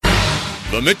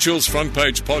The Mitchell's Front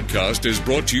Page podcast is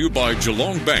brought to you by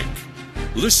Geelong Bank.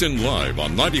 Listen live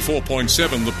on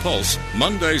 94.7 The Pulse,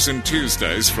 Mondays and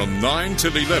Tuesdays from 9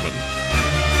 till 11.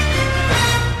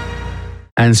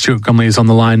 And Stuart Gomley is on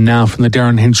the line now from the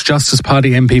Darren Hinch Justice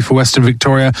Party, MP for Western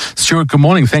Victoria. Stuart, good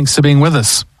morning. Thanks for being with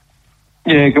us.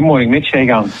 Yeah, good morning, Mitch. How you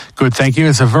going? Good, thank you.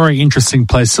 It's a very interesting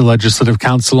place, the Legislative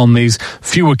Council, on these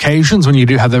few occasions when you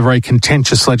do have the very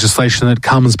contentious legislation that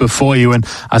comes before you, and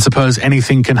I suppose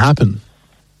anything can happen.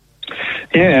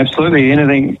 Yeah, absolutely.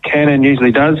 Anything can and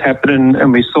usually does happen,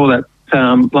 and we saw that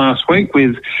last week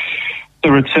with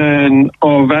the return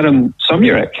of Adam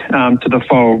Somyurek to the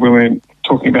fold when we were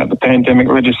talking about the pandemic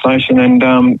legislation, and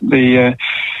the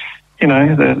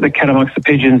cat amongst the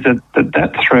pigeons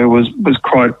that threw was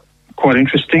quite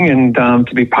interesting, and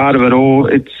to be part of it all,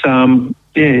 it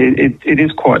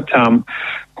is quite an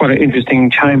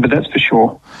interesting chamber, that's for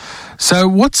sure. So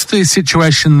what's the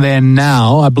situation there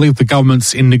now? I believe the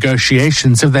government's in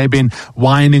negotiations. Have they been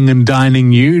wining and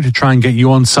dining you to try and get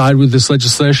you on side with this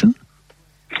legislation?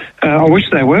 I wish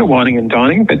they were wining and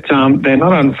dining, but they're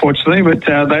not, unfortunately.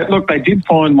 But they did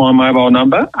find my mobile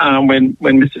number when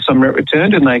Mr. Somyurek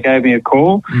returned, and they gave me a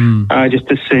call just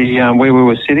to see where we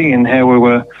were sitting and how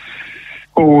what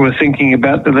we were thinking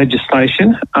about the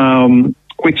legislation,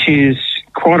 which is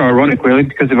quite ironic, really,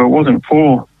 because if it wasn't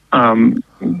for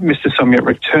Mr. Somyurek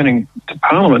returning to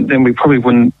Parliament, then we probably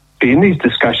wouldn't be in these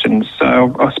discussions.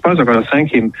 So I suppose I've got to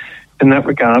thank him in that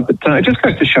regard. But it just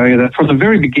goes to show you that from the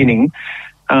very beginning,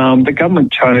 the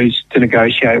government chose to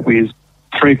negotiate with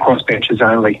 3 crossbenchers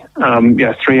only,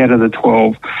 3 out of the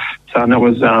 12. So that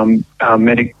was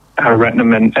Medic,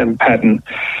 Ratnam and Patton.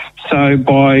 So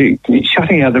by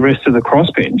shutting out the rest of the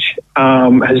crossbench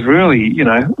has really,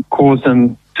 caused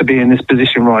them to be in this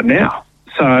position right now.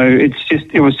 So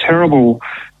it was terrible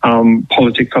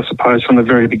politics, I suppose, from the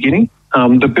very beginning.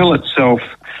 The bill itself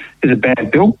is a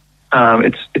bad bill.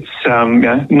 It's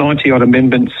 90-odd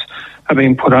amendments have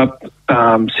been put up.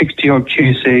 60-odd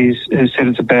QCs have said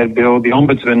it's a bad bill. The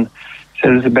Ombudsman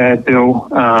said it's a bad bill.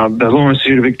 The Law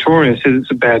Institute of Victoria says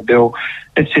it's a bad bill.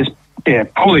 It's just,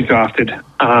 poorly drafted.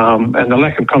 And the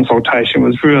lack of consultation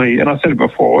was really, and I said it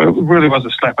before, it really was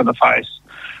a slap in the face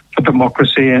for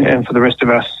democracy and for the rest of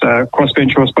us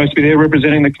crossbench who are supposed to be there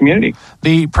representing the community.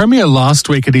 The Premier last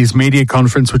week at his media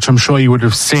conference, which I'm sure you would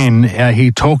have seen,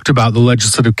 he talked about the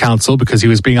Legislative Council because he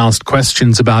was being asked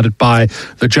questions about it by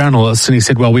the journalists, and he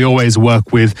said, well, we always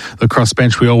work with the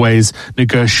crossbench, we always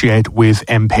negotiate with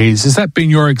MPs. Has that been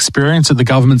your experience, that the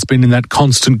government's been in that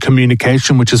constant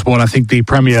communication, which is what I think the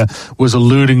Premier was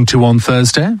alluding to on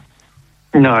Thursday?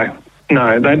 No,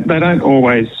 they don't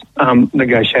always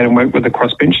negotiate and work with the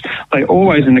crossbench. They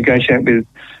always negotiate with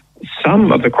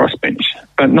some of the crossbench,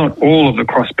 but not all of the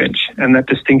crossbench, and that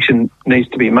distinction needs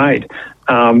to be made.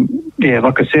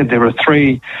 Like I said, there are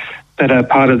 3 that are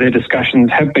part of their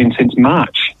discussions, have been since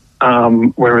March,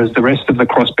 whereas the rest of the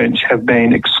crossbench have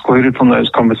been excluded from those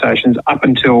conversations up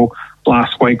until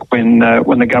last week when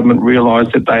the government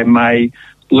realised that they may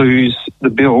lose the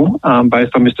bill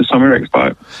based on Mr. Somyurek's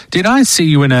vote. Did I see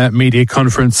you in a media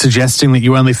conference suggesting that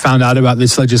you only found out about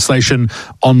this legislation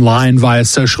online via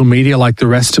social media like the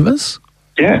rest of us?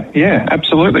 Yeah,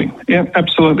 absolutely. Yeah,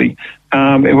 absolutely.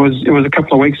 It was a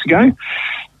couple of weeks ago,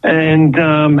 and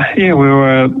we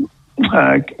were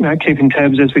keeping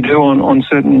tabs as we do on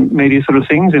certain media sort of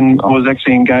things, and I was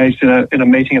actually engaged in a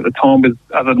meeting at the time with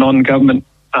other non-government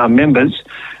members.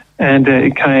 And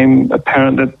it became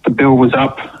apparent that the bill was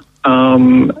up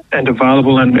and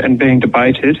available and being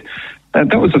debated.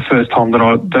 That was the first time that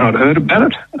I'd heard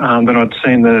about it. That I'd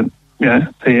seen the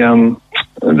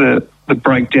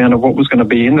breakdown of what was going to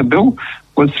be in the bill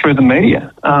was through the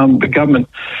media. The government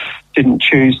didn't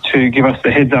choose to give us the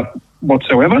heads up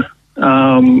whatsoever,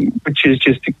 which is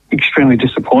just extremely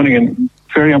disappointing and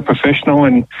very unprofessional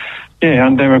and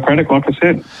undemocratic, like I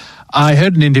said. I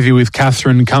heard an interview with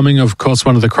Catherine Cumming, of course,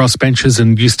 one of the crossbenchers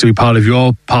and used to be part of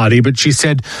your party, but she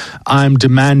said, I'm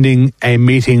demanding a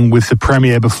meeting with the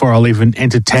Premier before I'll even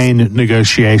entertain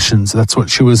negotiations. That's what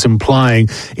she was implying.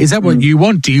 Is that what you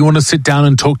want? Do you want to sit down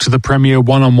and talk to the Premier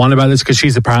one-on-one about this? Because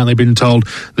she's apparently been told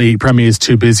the Premier is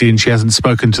too busy and she hasn't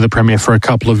spoken to the Premier for a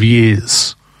couple of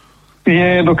years.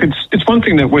 Yeah, look, it's one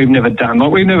thing that we've never done.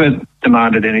 Like, we've never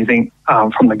demanded anything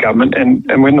from the government, and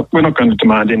we're not going to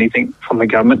demand anything from the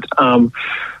government.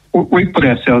 We put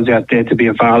ourselves out there to be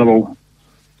available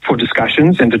for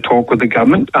discussions and to talk with the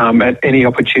government at any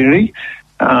opportunity.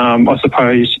 I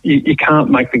suppose you can't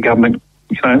make the government,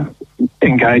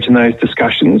 engage in those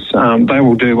discussions. They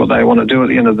will do what they want to do at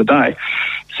the end of the day.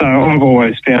 So I've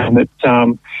always found that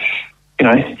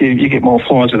you get more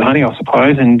flies with honey, I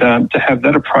suppose, and to have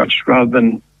that approach rather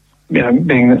than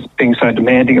being so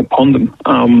demanding upon them.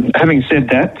 Having said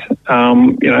that,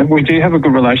 we do have a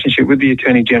good relationship with the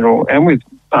Attorney General and with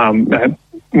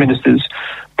ministers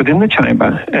within the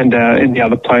chamber and in the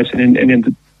other place and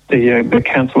in the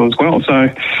council as well.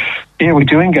 So, yeah, we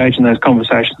do engage in those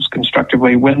conversations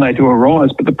constructively when they do arise.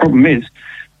 But the problem is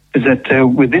that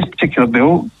with this particular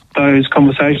bill, those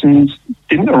conversations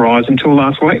didn't arise until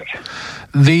last week.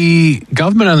 The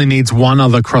government only needs one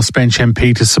other crossbench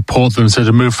MP to support them, so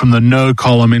to move from the no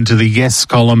column into the yes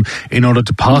column in order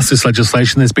to pass this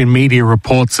legislation. There's been media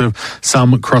reports of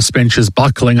some crossbenchers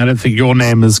buckling. I don't think your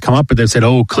name has come up, but they've said,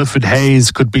 Clifford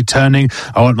Hayes could be turning,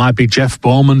 it might be Jeff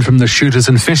Borman from the Shooters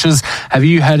and Fishers. Have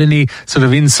you had any sort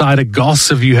of insider goss?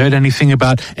 Have you heard anything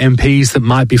about MPs that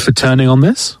might be for turning on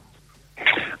this?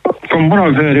 From what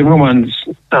I've heard, everyone's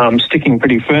sticking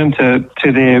pretty firm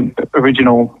to their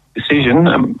original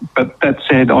decision, but that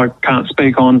said, I can't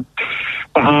speak on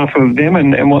behalf of them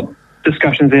and what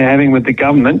discussions they're having with the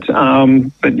government.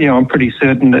 But I'm pretty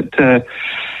certain that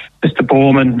Mr.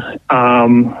 Borman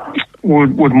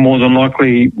would more than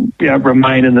likely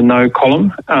remain in the no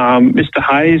column. Mr.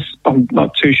 Hayes, I'm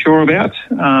not too sure about.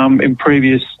 In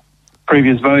previous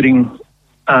voting,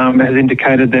 has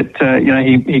indicated that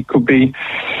he could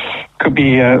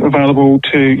be available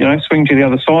to swing to the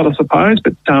other side, I suppose.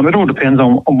 But it all depends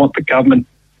on what the government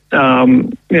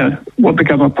what the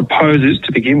government proposes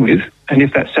to begin with, and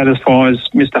if that satisfies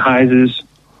Mr. Hayes's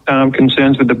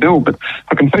concerns with the bill. But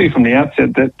I can tell you from the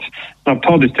outset that I've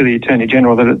told this to the Attorney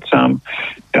General that it's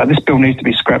this bill needs to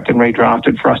be scrapped and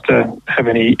redrafted for us to have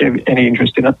any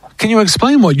interest in it. Can you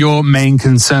explain what your main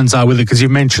concerns are with it? Because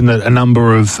you've mentioned that a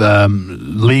number of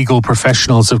legal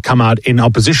professionals have come out in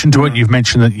opposition to it. You've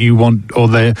mentioned that you want, or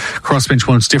the crossbench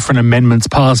wants, different amendments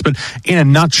passed. But in a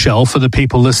nutshell, for the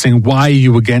people listening, why are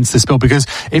you against this bill? Because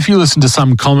if you listen to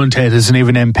some commentators and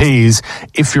even MPs,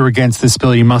 if you're against this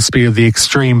bill, you must be of the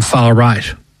extreme far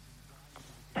right.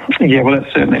 Yeah, well,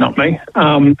 that's certainly not me.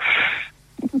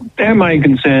 Our main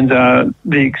concerns are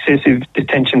the excessive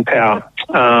detention power,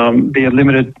 the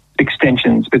unlimited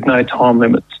extensions with no time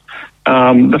limits,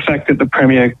 the fact that the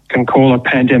Premier can call a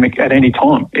pandemic at any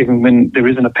time, even when there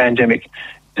isn't a pandemic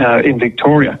in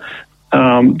Victoria,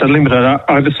 the limited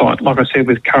oversight, like I said,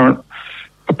 with current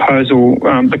proposal.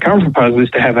 The current proposal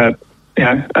is to have an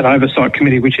oversight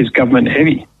committee which is government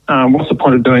heavy. What's the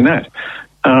point of doing that?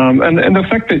 And the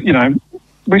fact that,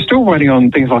 we're still waiting on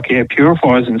things like air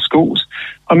purifiers in schools.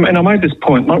 And I made this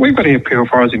point, we've got air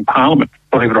purifiers in Parliament,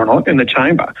 believe it or not, in the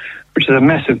chamber, which is a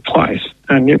massive place.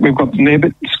 And yet we've got them there,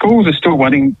 but schools are still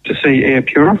waiting to see air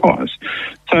purifiers.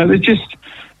 So there's just,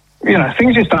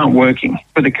 things just aren't working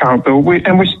with the current bill.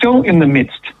 And we're still in the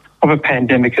midst of a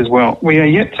pandemic as well. We are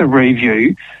yet to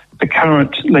review the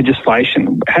current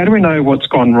legislation. How do we know what's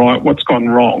gone right, what's gone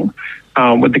wrong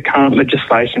with the current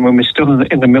legislation when we're still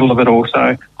in the middle of it all?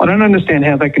 So I don't understand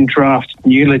how they can draft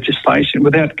new legislation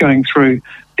without going through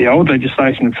the old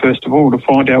legislation first of all to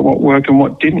find out what worked and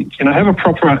what didn't. Have a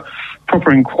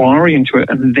proper inquiry into it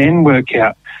and then work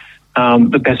out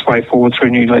the best way forward through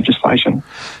new legislation.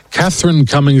 Catherine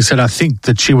Cummings said, I think,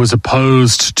 that she was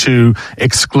opposed to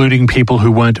excluding people who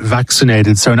weren't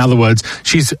vaccinated. So in other words,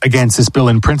 she's against this bill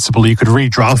in principle. You could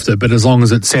redraft it, but as long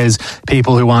as it says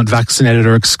people who aren't vaccinated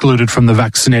are excluded from the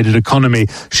vaccinated economy,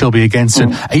 she'll be against it.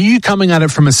 Are you coming at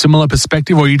it from a similar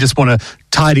perspective, or you just want to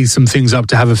tidy some things up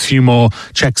to have a few more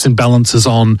checks and balances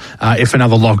on if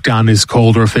another lockdown is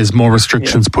called or if there's more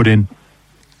restrictions put in?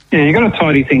 Yeah, you've got to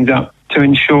tidy things up to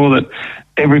ensure that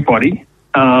everybody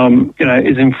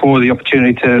is in for the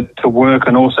opportunity to work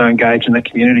and also engage in the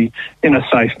community in a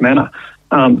safe manner.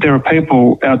 There are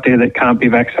people out there that can't be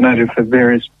vaccinated for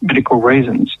various medical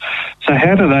reasons. So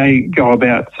how do they go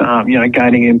about,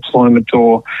 gaining employment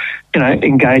or,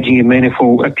 engaging in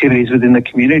meaningful activities within the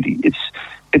community?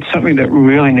 It's something that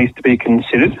really needs to be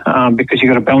considered because you've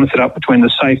got to balance it up between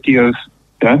the safety of,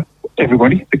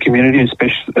 everybody, the community,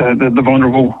 especially the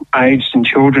vulnerable aged and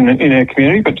children in our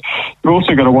community. But you've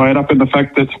also got to weigh it up in the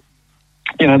fact that,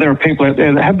 there are people out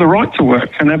there that have the right to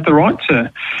work and have the right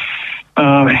to,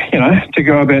 to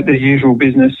go about their usual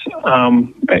business.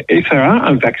 If they are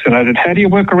unvaccinated, how do you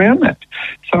work around that?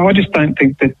 So I just don't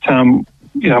think that,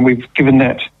 we've given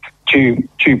that due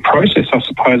process, I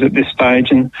suppose, at this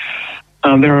stage. And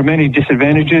there are many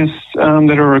disadvantages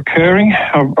that are occurring.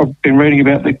 I've been reading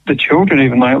about the children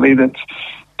even lately that,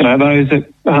 those that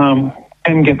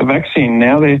can get the vaccine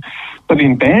now, they've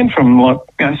been banned from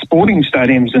sporting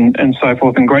stadiums and so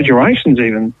forth, and graduations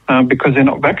even, because they're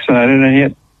not vaccinated, and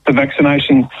yet the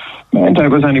vaccination mandate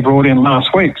was only brought in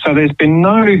last week. So there's been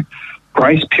no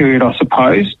grace period, I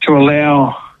suppose, to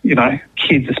allow,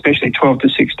 kids, especially 12 to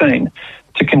 16,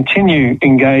 to continue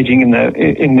engaging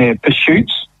in their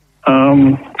pursuits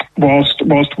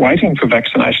whilst waiting for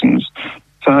vaccinations.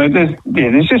 So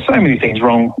there's just so many things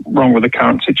wrong with the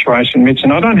current situation, Mitch,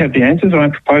 and I don't have the answers. I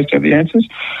don't propose to have the answers,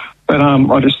 but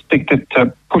I just think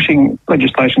that pushing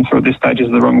legislation through at this stage is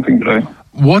the wrong thing to do.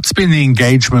 What's been the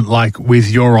engagement like with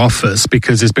your office?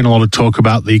 Because there's been a lot of talk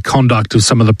about the conduct of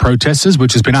some of the protesters,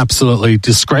 which has been absolutely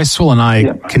disgraceful, and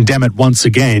I condemn it once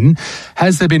again.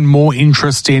 Has there been more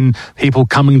interest in people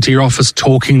coming to your office,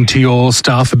 talking to your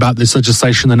staff about this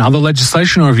legislation than other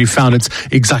legislation, or have you found it's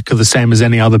exactly the same as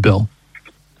any other bill?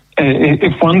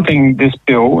 If one thing this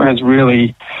bill has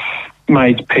really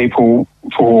made people,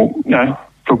 for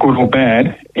good or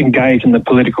bad, engage in the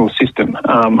political system.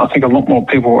 I think a lot more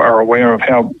people are aware of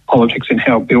how politics and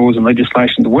how bills and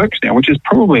legislation works now, which is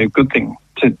probably a good thing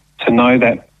to know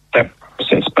that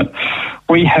process. But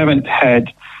we haven't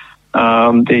had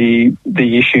the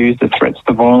issues, the threats,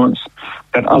 the violence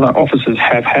that other officers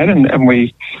have had, and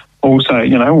we also,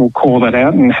 we'll call that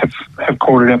out and have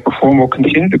called it out before, and we'll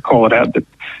continue to call it out that,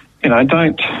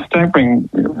 don't bring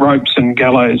ropes and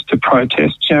gallows to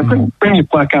protests. Bring your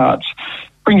placards,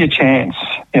 bring your chants.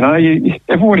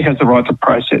 Everybody has the right to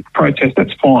protest.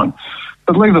 That's fine,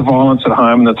 but leave the violence at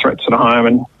home and the threats at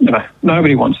home. And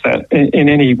nobody wants that in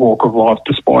any walk of life,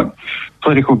 despite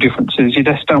political differences. You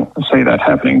just don't see that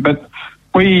happening. But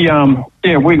we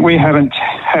haven't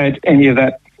had any of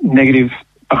that negative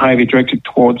behaviour directed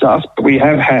towards us, but we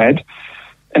have had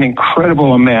an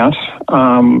incredible amount,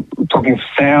 talking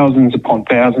thousands upon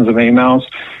thousands of emails.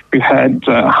 We've had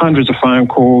hundreds of phone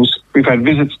calls. We've had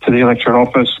visits to the electorate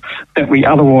office that we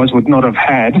otherwise would not have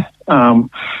had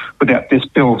without this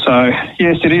bill. So,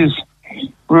 yes, it is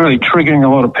really triggering a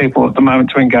lot of people at the moment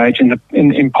to engage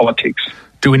in politics.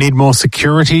 Do we need more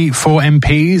security for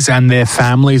MPs and their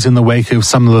families in the wake of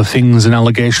some of the things and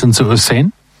allegations that we've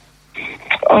seen?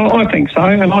 Oh, I think so,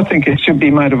 and I think it should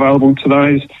be made available to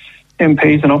those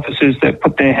MPs and officers that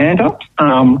put their hand up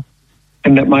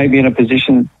and that may be in a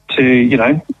position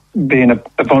to, be in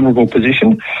a vulnerable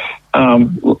position.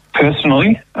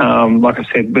 Personally, like I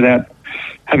said, without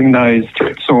having those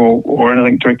threats or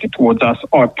anything directed towards us,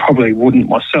 I probably wouldn't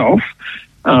myself.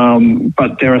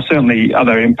 But there are certainly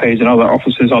other MPs and other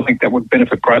officers I think that would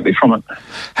benefit greatly from it.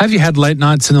 Have you had late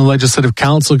nights in the Legislative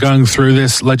Council going through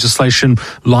this legislation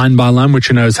line by line, which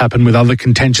has happened with other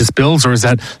contentious bills, or is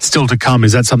that still to come?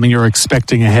 Is that something you're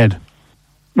expecting ahead?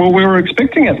 Well, we were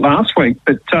expecting it last week,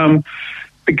 but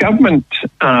the government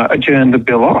adjourned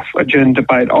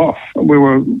debate off. We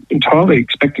were entirely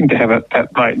expecting to have it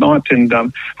that late night, and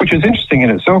which was interesting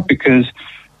in itself because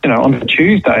on the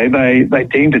Tuesday, they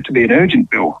deemed it to be an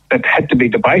urgent bill that had to be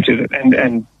debated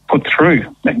and put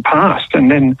through and passed.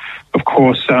 And then, of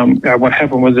course, what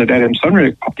happened was that Adam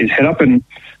Sonrick popped his head up and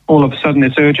all of a sudden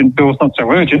this urgent bill is not so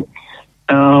urgent.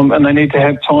 And they need to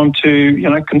have time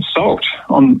to, consult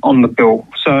on the bill.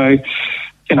 So,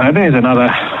 there's another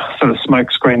sort of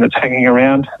smoke screen that's hanging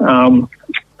around.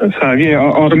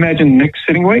 I'd imagine next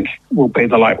sitting week will be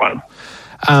the late one.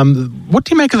 What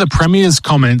do you make of the Premier's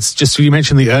comments? Just you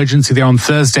mentioned the urgency there on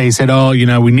Thursday. He said,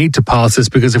 we need to pass this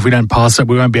because if we don't pass it,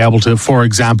 we won't be able to, for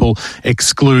example,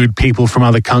 exclude people from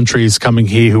other countries coming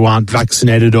here who aren't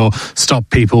vaccinated or stop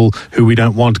people who we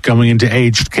don't want going into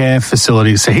aged care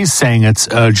facilities. So he's saying it's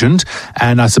urgent.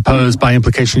 And I suppose by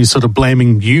implication, he's sort of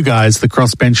blaming you guys, the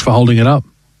crossbench, for holding it up.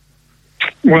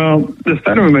 Well, the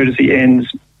state of emergency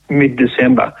ends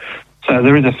mid-December. So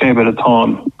there is a fair bit of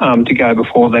time to go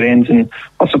before that ends. And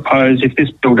I suppose if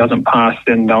this bill doesn't pass,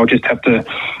 then they'll just have to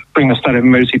bring the state of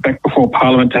emergency back before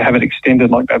Parliament to have it extended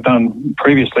like they've done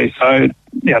previously. So,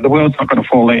 the world's not going to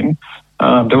fall in.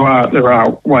 There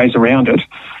are ways around it.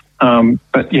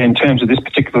 But in terms of this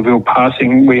particular bill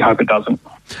passing, we hope it doesn't.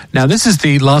 Now, this is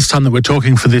the last time that we're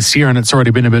talking for this year, and it's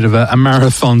already been a bit of a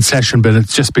marathon session, but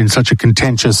it's just been such a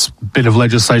contentious bit of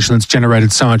legislation that's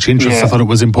generated so much interest. Yeah. I thought it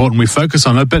was important we focus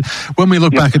on it. But when we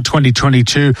look back at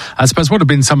 2022, I suppose what have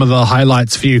been some of the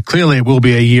highlights for you? Clearly, it will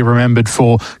be a year remembered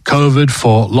for COVID,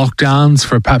 for lockdowns,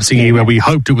 for perhaps a year where we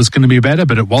hoped it was going to be better,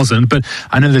 but it wasn't. But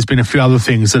I know there's been a few other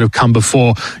things that have come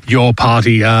before your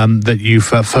party that you've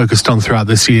focused on throughout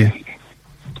this year.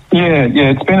 Yeah,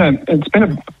 it's been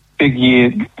a big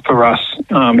year for us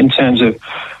in terms of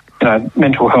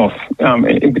mental health,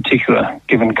 in particular,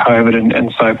 given COVID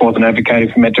and so forth, and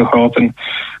advocating for mental health. And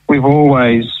we've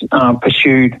always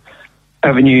pursued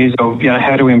avenues of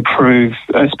how to improve,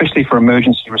 especially for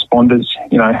emergency responders,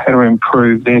 how to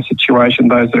improve their situation,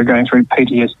 those that are going through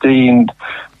PTSD.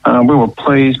 And we were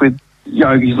pleased with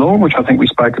Yogi's Law, which I think we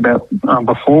spoke about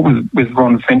before with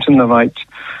Ron Fenton, the late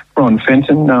Ron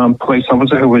Fenton, police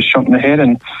officer who was shot in the head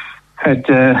and had,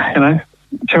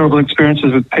 terrible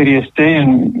experiences with PTSD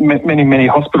and many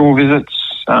hospital visits.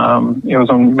 He was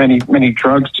on many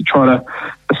drugs to try to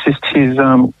assist his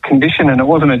condition, and it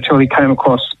wasn't until he came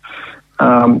across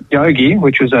Yogi,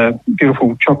 which was a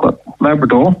beautiful chocolate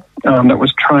Labrador that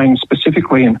was trained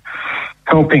specifically in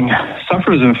helping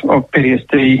sufferers of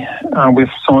PTSD with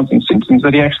signs and symptoms,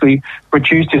 that he actually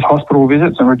reduced his hospital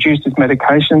visits and reduced his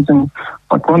medications. And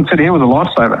like Ron said, he was a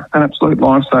lifesaver, an absolute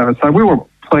lifesaver. So we were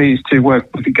pleased to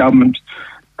work with the government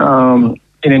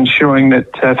in ensuring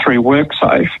that through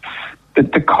WorkSafe,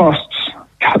 that the costs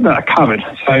are covered.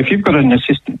 So if you've got an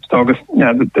assistance dog,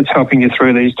 that's helping you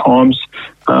through these times,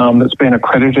 that's been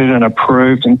accredited and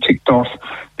approved and ticked off,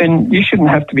 then you shouldn't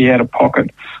have to be out of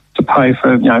pocket to pay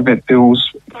for vet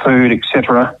bills, food,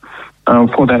 etc.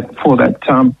 For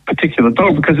that particular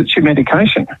dog, because it's your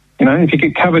medication. If you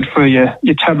get covered for your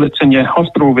tablets and your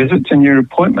hospital visits and your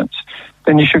appointments,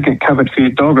 then you should get covered for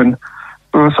your dog. And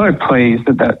we were so pleased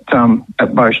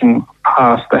that motion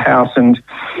passed the House, and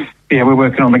we're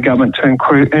working on the government to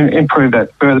improve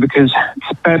that further, because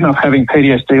it's bad enough having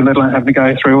PTSD, let alone having to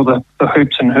go through all the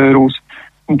hoops and hurdles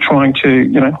and trying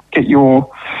to get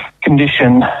your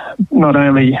condition not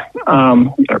only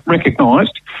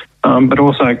recognised but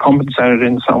also compensated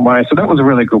in some way. So that was a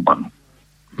really good one.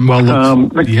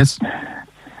 Well, yes.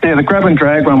 Yeah, the grab and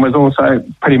drag one was also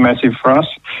pretty massive for us.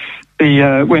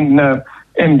 When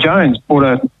M. Jones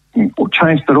brought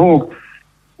Change.org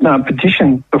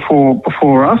petition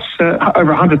before us,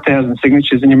 over 100,000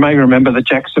 signatures, and you may remember the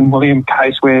Jackson William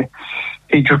case where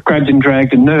he grabbed and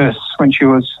dragged a nurse when she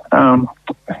was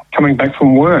coming back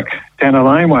from work down a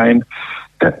laneway, and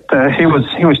that he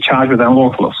was charged with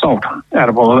unlawful assault out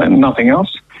of all of that and nothing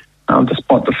else,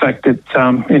 despite the fact that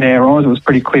in our eyes it was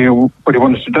pretty clear what he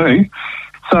wanted to do.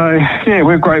 So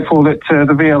we're grateful that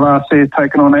the VLRC has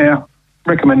taken on our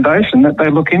recommendation that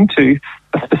they look into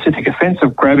a specific offence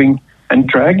of grabbing and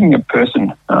dragging a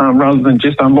person rather than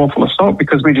just unlawful assault,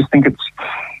 because we just think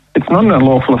it's not an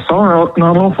unlawful assault. An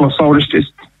unlawful assault is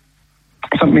just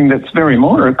something that's very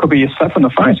minor. It could be a slap in the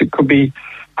face. It could be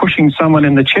pushing someone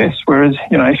in the chest. Whereas,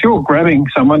 if you're grabbing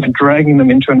someone and dragging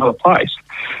them into another place,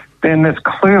 then that's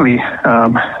clearly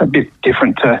a bit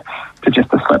different to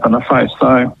just a slap in the face.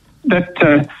 So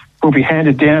that will be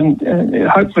handed down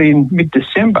hopefully in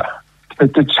mid-December to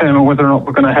determine whether or not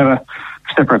we're going to have a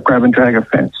separate grab and drag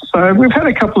offence. So we've had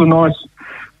a couple of nice,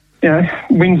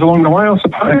 wins along the way, I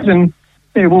suppose, and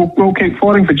we'll keep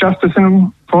fighting for justice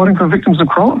and fighting for victims of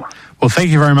crime. Well, thank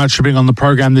you very much for being on the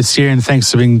program this year, and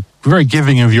thanks for being very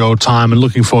giving of your time, and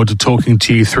looking forward to talking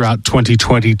to you throughout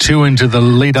 2022 into the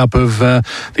lead up of the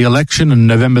election on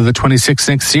November the 26th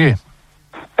next year.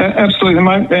 Absolutely,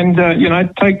 mate.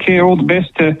 And, take care. All the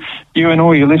best to you and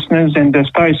all your listeners, and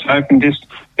stay safe and just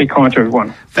be kind to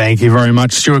everyone. Thank you very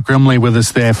much. Stuart Grimley with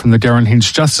us there from the Derryn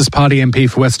Hinch Justice Party MP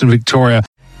for Western Victoria.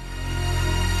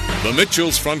 The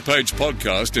Mitchell's Front Page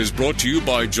podcast is brought to you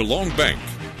by Geelong Bank.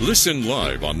 Listen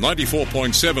live on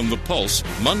 94.7 The Pulse,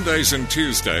 Mondays and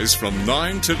Tuesdays from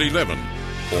 9 till 11.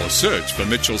 Or search for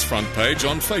Mitchell's Front Page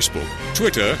on Facebook,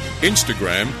 Twitter,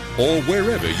 Instagram, or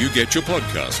wherever you get your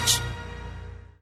podcasts.